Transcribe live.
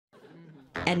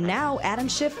And now Adam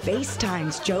Schiff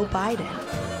FaceTimes Joe Biden.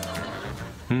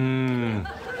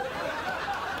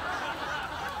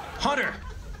 Hunter,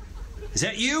 is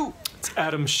that you? It's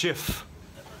Adam Schiff.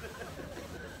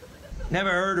 Never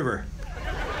heard of her.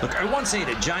 Look, I once ate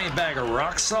a giant bag of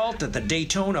rock salt at the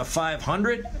Daytona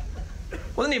 500.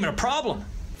 Wasn't even a problem.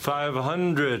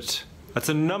 500. That's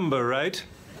a number, right?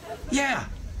 Yeah.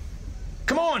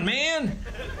 Come on, man.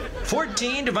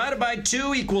 14 divided by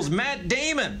 2 equals Matt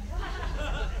Damon.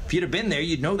 If you'd have been there,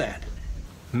 you'd know that.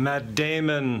 Matt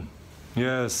Damon.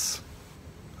 Yes.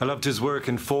 I loved his work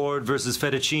in Ford versus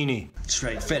Fettuccine. That's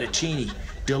right, fettuccine.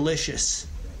 Delicious.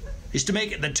 Used to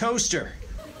make it in the toaster.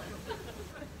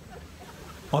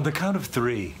 On the count of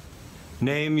 3,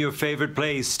 name your favorite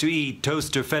place to eat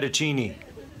toaster fettuccine.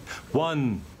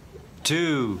 1,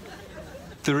 2,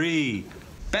 3.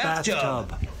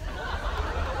 Bathtub.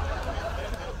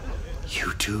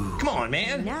 You too. Come on,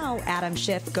 man. Now Adam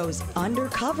Schiff goes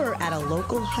undercover at a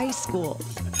local high school.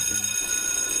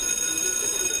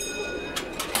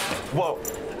 Whoa.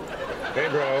 Hey,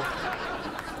 bro.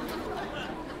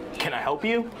 Can I help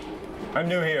you? I'm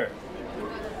new here.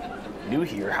 New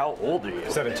here? How old are you?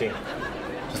 17.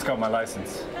 Just got my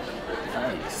license.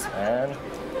 Nice. And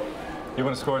you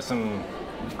want to score some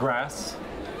grass?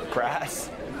 Grass?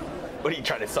 What are you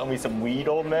trying to sell me, some weed,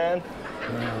 old man?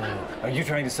 Are you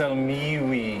trying to sell me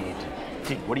weed?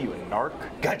 Dude, what are you, a narc?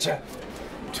 Gotcha.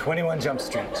 21 Jump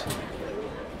Street.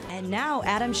 And now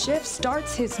Adam Schiff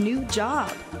starts his new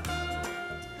job.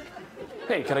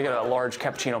 Hey, can I get a large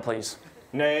cappuccino, please?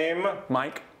 Name?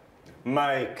 Mike?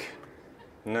 Mike.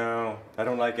 No, I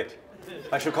don't like it.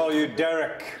 I shall call you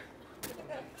Derek.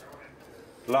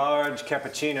 Large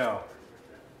cappuccino.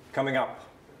 Coming up.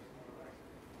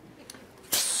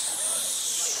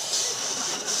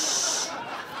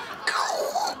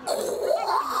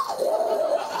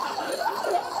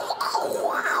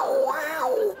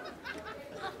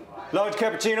 Large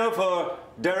cappuccino for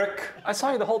Derek. I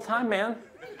saw you the whole time, man.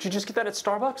 Did you just get that at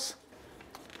Starbucks?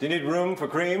 Do you need room for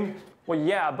cream? Well,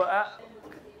 yeah, but...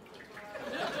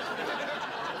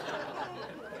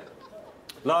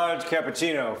 Large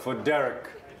cappuccino for Derek.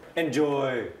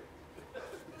 Enjoy.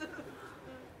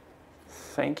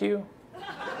 Thank you.